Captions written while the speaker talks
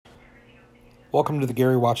Welcome to the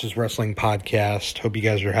Gary Watches Wrestling Podcast. Hope you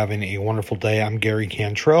guys are having a wonderful day. I'm Gary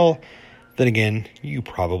Cantrell. Then again, you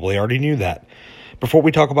probably already knew that. Before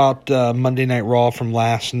we talk about Monday Night Raw from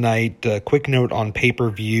last night, a quick note on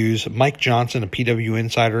pay-per-views. Mike Johnson, a PW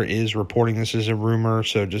Insider, is reporting this as a rumor,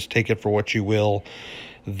 so just take it for what you will,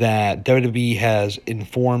 that WWE has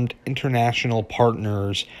informed international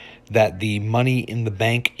partners that the Money in the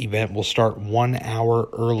Bank event will start 1 hour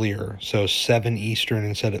earlier, so 7 Eastern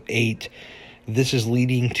instead of 8. This is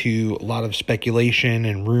leading to a lot of speculation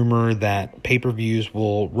and rumor that pay-per-views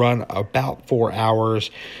will run about 4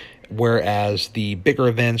 hours, whereas the bigger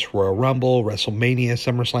events, Royal Rumble, WrestleMania,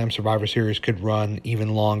 SummerSlam, Survivor Series, could run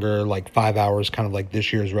even longer, like 5 hours, kind of like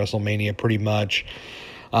this year's WrestleMania pretty much.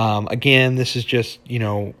 Again, this is just,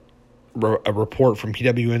 a report from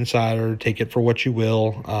PW Insider. Take it for what you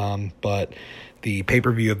will, but the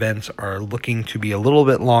pay-per-view events are looking to be a little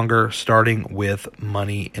bit longer, starting with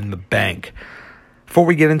Money in the Bank. Before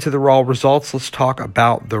we get into the Raw results, let's talk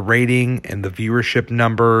about the rating and the viewership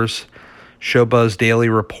numbers. Showbuzz Daily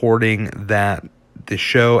reporting that the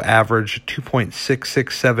show averaged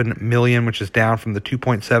 2.667 million, which is down from the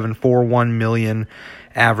 2.741 million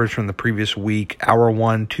average from the previous week. Hour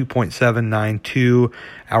 1, 2.792.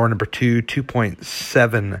 Hour number 2,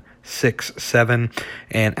 2.767.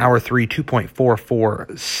 And hour 3,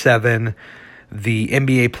 2.447. The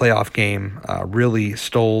NBA playoff game really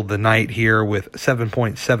stole the night here with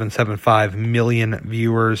 7.775 million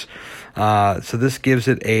viewers. So this gives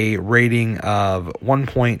it a rating of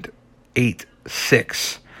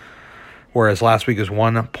 1.86, whereas last week was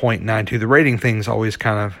 1.92. The rating things always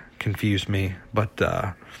kind of confused me, but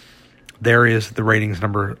there is the ratings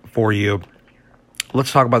number for you.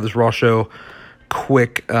 Let's talk about this Raw show.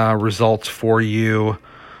 Quick results for you.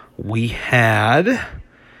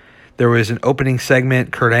 There was an opening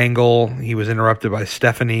segment, Kurt Angle. He was interrupted by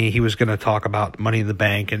Stephanie. He was going to talk about Money in the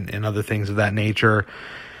Bank and other things of that nature.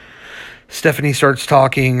 Stephanie starts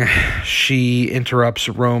talking. She interrupts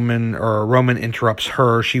Roman, or Roman interrupts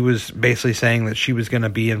her. She was basically saying that she was going to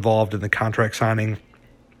be involved in the contract signing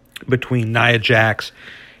between Nia Jax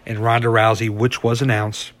and Ronda Rousey, which was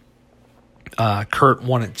announced. Kurt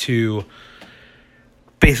wanted to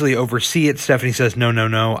basically oversee it. Stephanie says,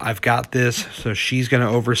 no, I've got this. So she's going to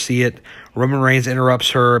oversee it. Roman Reigns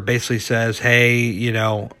interrupts her, basically says, hey,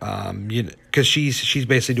 because she's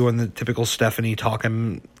basically doing the typical Stephanie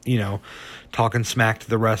talking smack to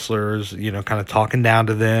the wrestlers, kind of talking down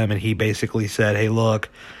to them. And he basically said, hey,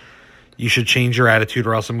 look, you should change your attitude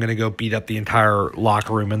or else I'm going to go beat up the entire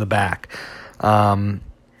locker room in the back. Roman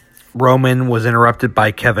was interrupted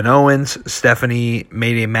by Kevin Owens. Stephanie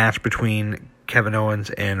made a match between Kevin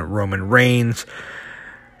Owens and Roman Reigns.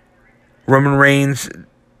 Roman Reigns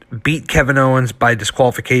beat Kevin Owens by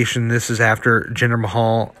disqualification. This is after Jinder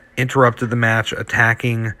Mahal interrupted the match,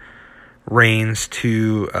 attacking Reigns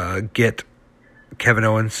to get Kevin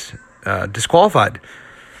Owens disqualified.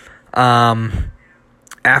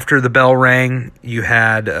 After the bell rang, you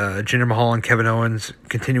had Jinder Mahal and Kevin Owens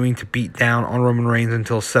continuing to beat down on Roman Reigns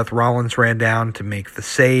until Seth Rollins ran down to make the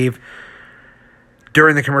save.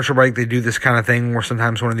 During the commercial break, they do this kind of thing where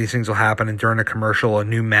sometimes one of these things will happen, and during a commercial, a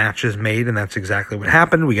new match is made, and that's exactly what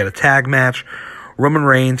happened. We got a tag match. Roman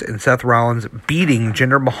Reigns and Seth Rollins beating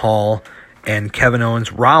Jinder Mahal and Kevin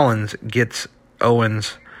Owens. Rollins gets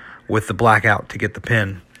Owens with the blackout to get the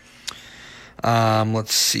pin.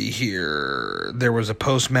 Let's see here. There was a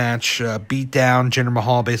post-match beatdown. Jinder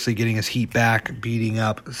Mahal basically getting his heat back, beating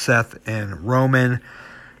up Seth and Roman.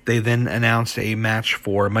 They then announced a match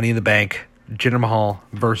for Money in the Bank, Jinder Mahal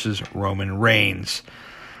versus Roman Reigns.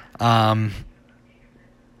 I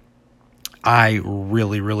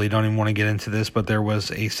really don't even want to get into this, but there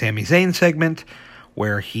was a Sami Zayn segment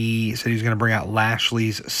where he said he was going to bring out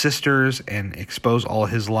Lashley's sisters and expose all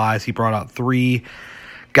of his lies. He brought out 3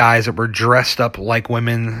 guys that were dressed up like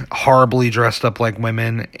women, horribly dressed up like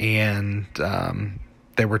women, and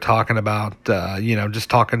they were talking about, just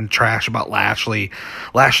talking trash about Lashley.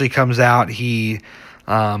 Lashley comes out, he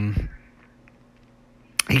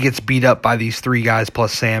gets beat up by these 3 guys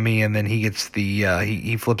plus Sammy, and then he gets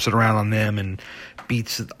he flips it around on them and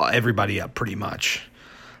beats everybody up pretty much.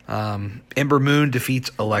 Ember Moon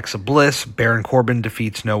defeats Alexa Bliss. Baron Corbin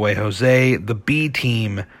defeats No Way Jose. The B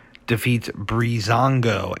Team defeats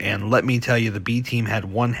Breezango, and let me tell you, the B Team had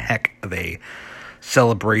one heck of a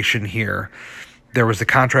celebration here. There was the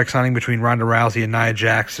contract signing between Ronda Rousey and Nia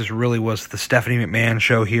Jax. This really was the Stephanie McMahon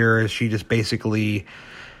show here, as she just basically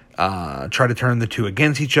tried to turn the two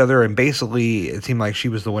against each other, and basically it seemed like she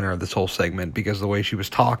was the winner of this whole segment because of the way she was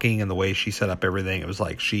talking and the way she set up everything. It was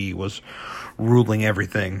like she was ruling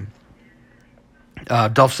everything.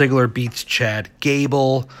 Dolph Ziggler beats Chad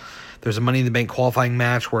Gable. There's a Money in the Bank qualifying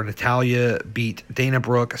match where Natalya beat Dana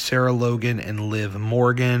Brooke, Sarah Logan, and Liv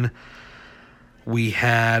Morgan. We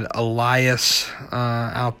had Elias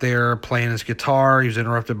out there playing his guitar. He was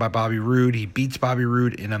interrupted by Bobby Roode. He beats Bobby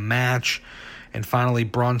Roode in a match. And finally,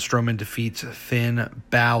 Braun Strowman defeats Finn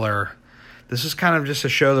Balor. This is kind of just a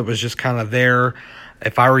show that was just kind of there.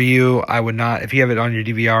 If I were you, I would not. If you have it on your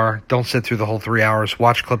DVR, don't sit through the whole 3 hours.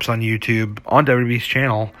 Watch clips on YouTube, on WWE's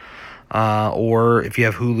channel. Or if you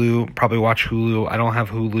have Hulu, probably watch Hulu. I don't have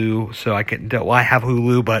Hulu, so I have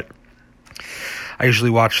Hulu, but I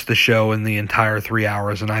usually watch the show in the entire 3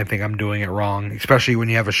 hours, and I think I'm doing it wrong, especially when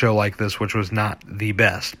you have a show like this, which was not the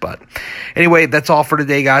best. But anyway, that's all for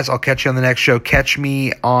today, guys. I'll catch you on the next show. Catch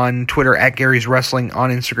me on Twitter at Gary's Wrestling,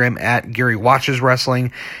 on Instagram at Gary Watches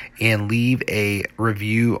Wrestling, and leave a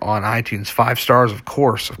review on iTunes. 5 stars, of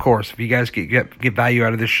course. If you guys get value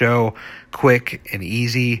out of this show, quick and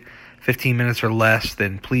easy, 15 minutes or less,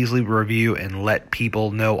 then please leave a review and let people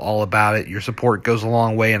know all about it. Your support goes a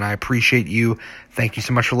long way, and I appreciate you. Thank you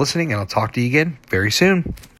so much for listening, and I'll talk to you again very soon.